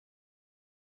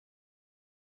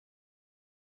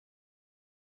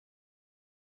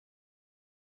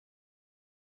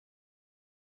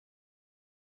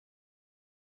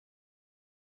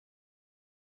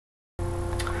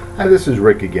Hi, this is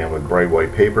Rick again with Bright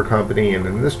White Paper Company, and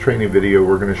in this training video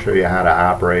we're going to show you how to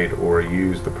operate or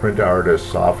use the Print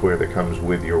Artist software that comes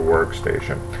with your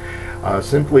workstation.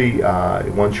 Simply,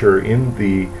 once you're in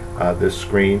this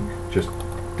screen, just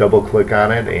double click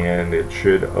on it and it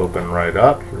should open right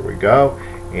up. Here we go.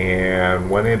 And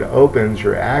when it opens,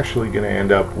 you're actually going to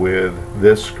end up with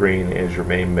this screen as your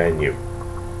main menu.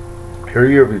 Here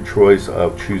you have your choice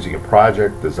of choosing a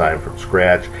project, design from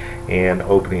scratch, and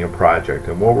opening a project.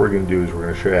 And what we're going to do is we're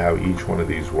going to show you how each one of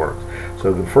these works.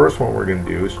 So the first one we're going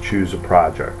to do is choose a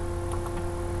project.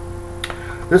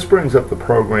 This brings up the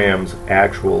program's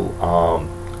actual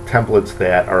templates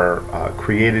that are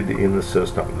created in the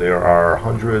system. There are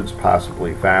hundreds,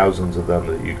 possibly thousands of them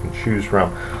that you can choose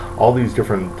from. All these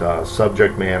different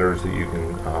subject matters that you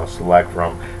can select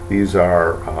from. These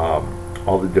are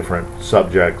all the different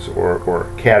subjects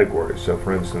or categories. So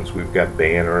for instance, we've got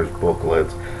banners,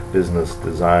 booklets, business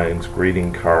designs,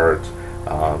 greeting cards,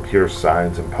 here's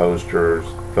signs and posters,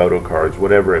 photo cards,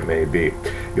 whatever it may be.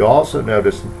 You'll also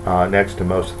notice next to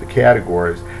most of the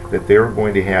categories that they're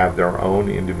going to have their own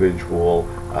individual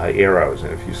arrows,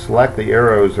 and if you select the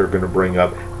arrows, they're going to bring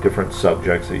up different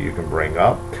subjects that you can bring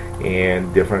up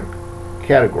and different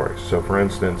categories. So for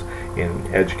instance,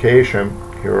 in education,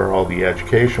 here are all the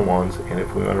education ones, and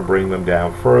if we want to bring them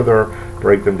down further,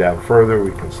 break them down further,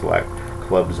 we can select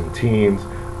clubs and teams,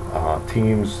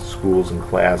 teams, schools and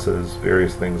classes,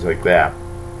 various things like that.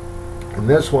 In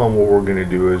this one, what we're going to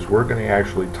do is we're going to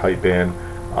actually type in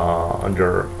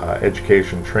under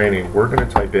education training, we're going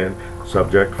to type in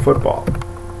subject football.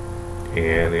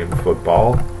 And in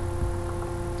football,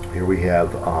 here we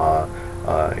have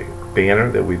a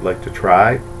banner that we'd like to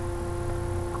try.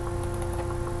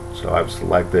 So I've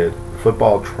selected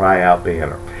football tryout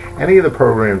banner. Any of the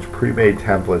program's pre-made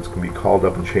templates can be called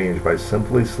up and changed by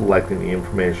simply selecting the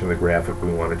information of the graphic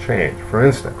we want to change. For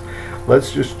instance,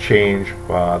 let's just change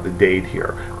the date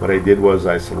here. What I did was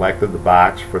I selected the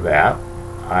box for that.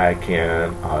 I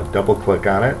can double click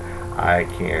on it. I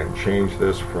can change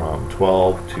this from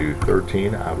 12 to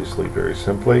 13, obviously very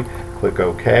simply. Click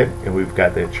OK, and we've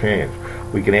got that change.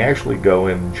 We can actually go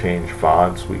in and change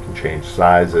fonts, we can change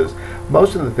sizes.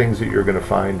 Most of the things that you're going to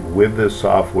find with this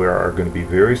software are going to be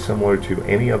very similar to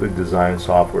any other design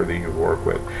software that you work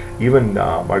with. Even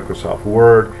Microsoft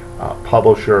Word,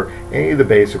 Publisher, any of the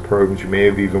basic programs, you may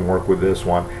have even worked with this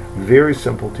one. Very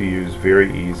simple to use,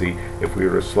 very easy. If we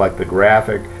were to select the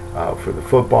graphic for the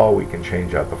football, we can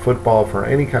change out the football for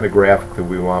any kind of graphic that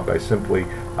we want by simply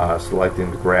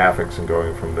selecting the graphics and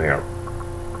going from there.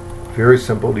 Very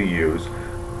simple to use.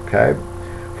 Okay.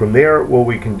 From there, what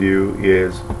we can do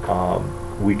is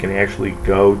we can actually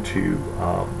go to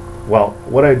well,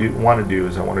 what I want to do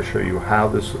is I want to show you how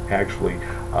this actually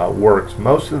works.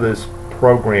 Most of this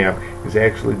program is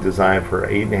actually designed for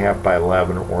 8.5 by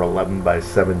 11 or 11 by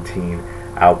 17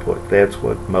 output. That's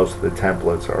what most of the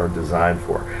templates are designed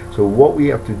for. So what we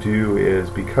have to do is,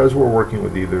 because we're working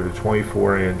with either a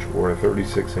 24-inch or a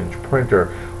 36-inch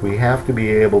printer, we have to be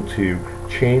able to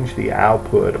change the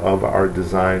output of our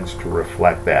designs to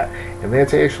reflect that, and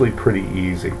that's actually pretty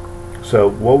easy. So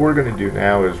what we're going to do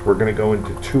now is we're going to go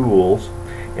into Tools,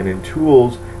 and in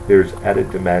Tools there's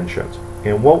Edit Dimensions,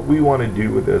 and what we want to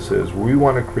do with this is we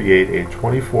want to create a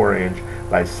 24-inch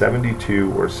by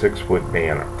 72 or 6-foot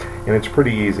banner, and it's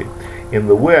pretty easy. In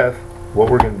the width, what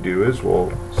we're going to do is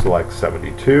we'll select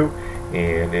 72,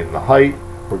 and in the height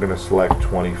we're going to select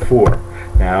 24.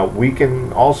 Now we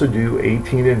can also do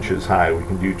 18 inches high, we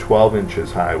can do 12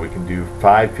 inches high, we can do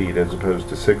 5 feet as opposed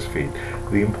to 6 feet.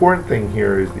 The important thing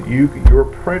here is that your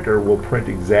printer will print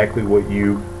exactly what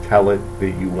you tell it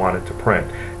that you want it to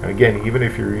print. And again, even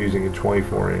if you're using a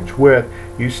 24-inch width,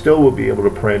 you still will be able to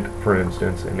print, for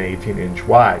instance, an 18-inch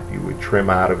wide. You would trim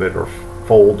out of it or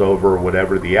fold over or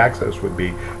whatever the excess would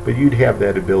be, but you'd have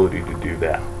that ability to do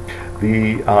that.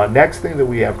 The next thing that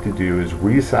we have to do is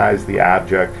resize the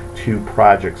object to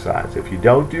project size. If you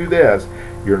don't do this,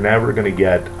 you're never going to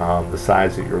get the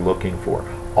size that you're looking for.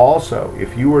 Also,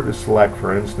 if you were to select,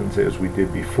 for instance, as we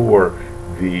did before,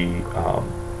 the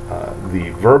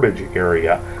verbiage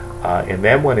area, and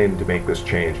then went in to make this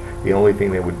change, the only thing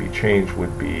that would be changed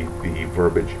would be the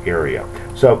verbiage area.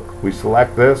 So we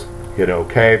select this, hit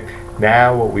OK.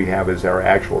 Now what we have is our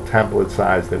actual template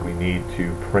size that we need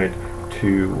to print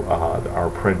to our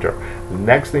printer. The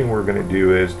next thing we're going to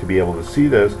do is, to be able to see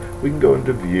this, we can go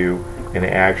into View and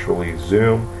actually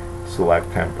zoom, select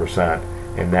 10%,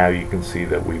 and now you can see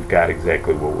that we've got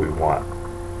exactly what we want.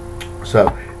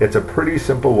 So it's a pretty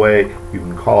simple way. You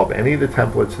can call up any of the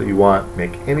templates that you want,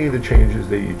 make any of the changes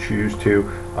that you choose to.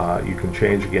 You can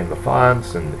change again the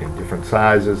fonts and different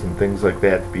sizes and things like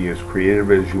that to be as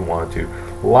creative as you want to.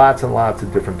 Lots and lots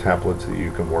of different templates that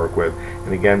you can work with.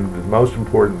 And again, the most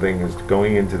important thing is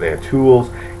going into their tools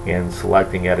and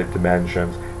selecting edit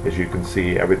dimensions. As you can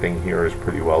see, everything here is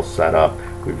pretty well set up.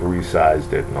 We've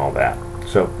resized it and all that.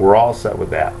 So we're all set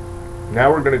with that.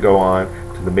 Now we're going to go on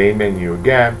to the main menu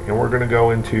again, and we're going to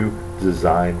go into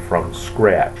Design from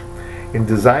Scratch. In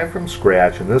Design from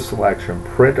Scratch, in this selection,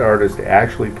 Print Artist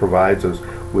actually provides us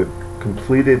with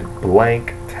completed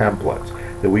blank templates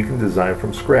that we can design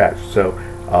from scratch. So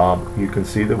you can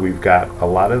see that we've got a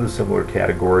lot of the similar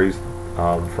categories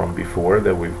from before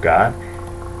that we've got.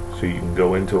 So you can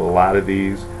go into a lot of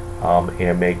these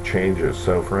and make changes.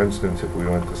 So for instance, if we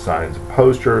went to signs and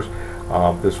posters,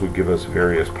 this would give us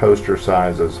various poster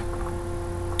sizes.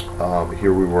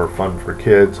 Here we were Fun for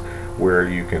Kids, where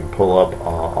you can pull up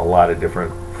a lot of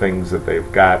different things that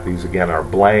they've got. These again are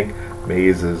blank,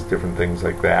 mazes, different things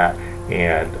like that,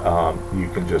 and you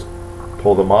can just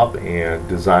pull them up and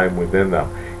design within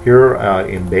them. Here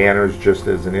in banners, just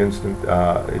as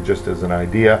an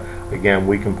idea, again,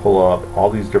 we can pull up all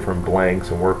these different blanks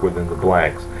and work within the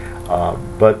blanks.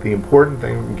 But the important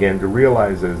thing again to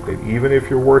realize is that even if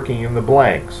you're working in the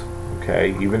blanks,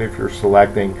 okay, even if you're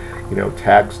selecting,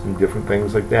 text and different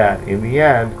things like that, in the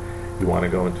end, you want to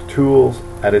go into Tools,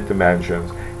 Edit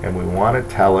Dimensions, and we want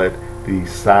to tell it the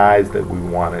size that we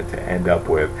want it to end up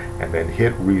with, and then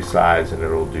hit resize and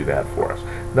it'll do that for us.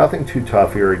 Nothing too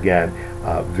tough here again.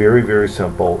 Very, very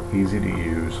simple, easy to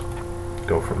use.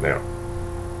 Go from there.